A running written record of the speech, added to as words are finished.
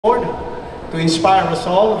Lord, to inspire us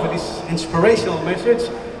all with this inspirational message.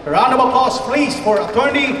 A round of applause, please, for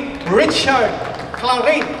Attorney Richard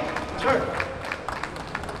Clarin. Sir.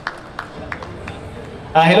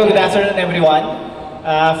 Hello, good afternoon, everyone.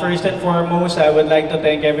 First and foremost, I would like to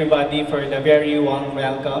thank everybody for the very warm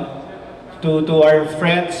welcome. To our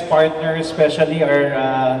friends, partners, especially our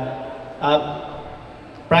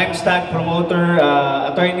Prime Stack promoter,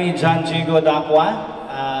 Attorney John Jigo Dacwa.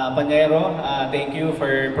 Panero, thank you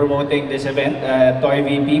for promoting this event. To our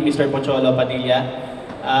VP, Mr. Pocholo Padilla.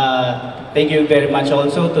 Thank you very much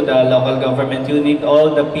also to the local government unit,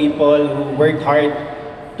 all the people who worked hard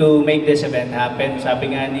to make this event happen.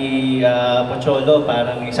 Sabi nga ni Pocholo,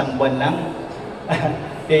 parang isang buwan lang.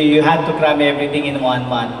 You had to cram everything in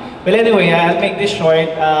 1 month. Well, anyway, I'll make this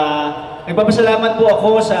short. Nagpapasalamat po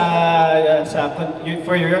ako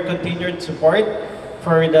for your continued support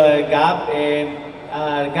for the GAB, and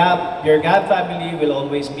your GAB family will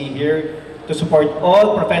always be here to support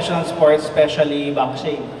all professional sports, especially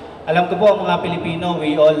boxing. Alam ko po, mga Pilipino,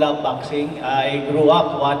 we all love boxing. I grew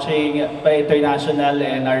up watching international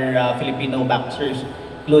and our Filipino boxers,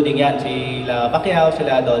 including yan, sila Pacquiao,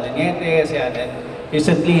 sila Dolcenetes, yan. And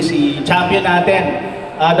recently, si champion natin,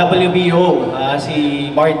 WBO, si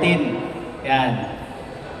Martin, yan.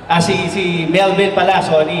 Si Melvin pala,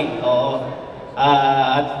 sorry. Oo.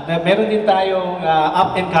 At meron din tayong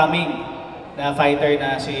up and coming na fighter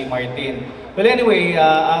na si Martin. Well, anyway,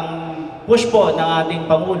 ang push po ng ating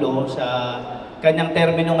Pangulo sa kanyang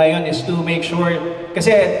termino ngayon is to make sure, kasi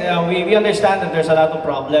we understand that there's a lot of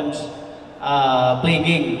problems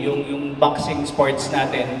plaguing yung boxing sports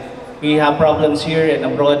natin. We have problems here and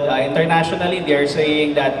abroad. Internationally, they are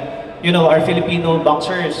saying that, our Filipino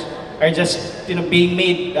boxers are just, being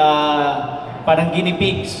made parang guinea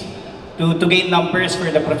pigs to gain numbers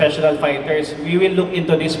for the professional fighters. We will look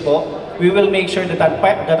into this po. We will make sure that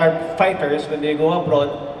our fighters, when they go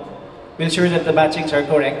abroad, will ensure that the matchings are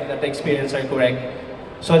correct, that the experience are correct,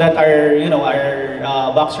 so that our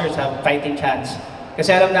boxers have fighting chance.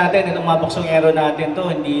 Kasi alam natin, itong mga boksongero natin to,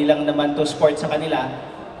 hindi lang naman to sport sa kanila.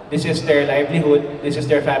 This is their livelihood. This is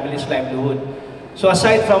their family's livelihood. So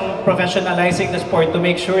aside from professionalizing the sport to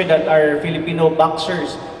make sure that our Filipino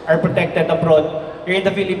boxers are protected abroad, here in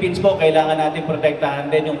the Philippines po, kailangan natin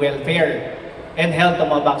protektahan din yung welfare and health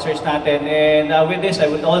ng mga boxers natin. And with this, I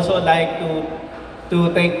would also like to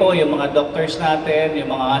thank po yung mga doctors natin,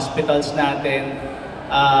 yung mga hospitals natin,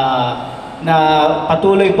 na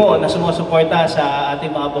patuloy po na sumusuporta sa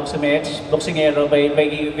ating mga boksingero by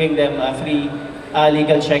giving them a free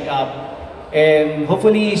legal check-up. And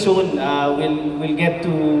hopefully soon, we'll get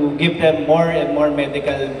to give them more and more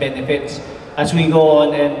medical benefits as we go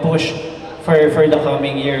on and push for the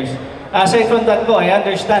coming years. Aside from that po, I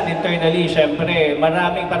understand internally, syempre,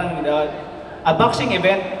 maraming parang a boxing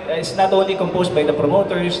event is not only composed by the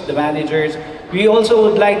promoters, the managers. We also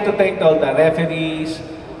would like to thank all the referees,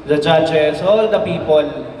 the judges, all the people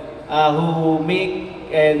who make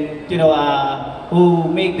and who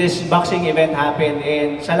make this boxing event happen.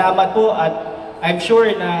 And salamat po, at I'm sure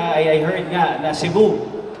na I heard nga na Cebu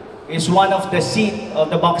is one of the seat of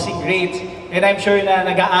the boxing greats, and I'm sure na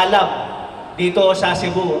nag-aalab dito sa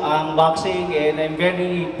Cebu ang boxing, and I'm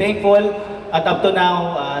very thankful. At up to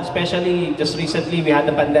now, especially just recently, we had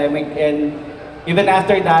the pandemic, and even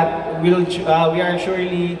after that, we are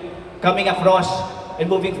surely coming across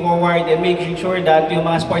and moving forward and making sure that yung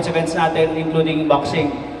mga sports events natin, including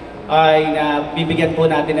boxing, ay bibigyan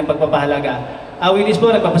po natin ng pagpapahalaga. With this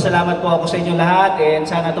po, nagpapasalamat po ako sa inyo lahat, and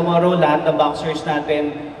sana tomorrow lahat ng boxers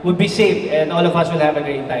natin would be safe and all of us will have a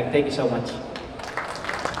great time. Thank you so much.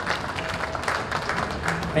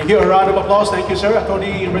 Thank you. A round of applause. Thank you, sir.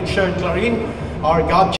 Attorney Richard Clarin, our GAB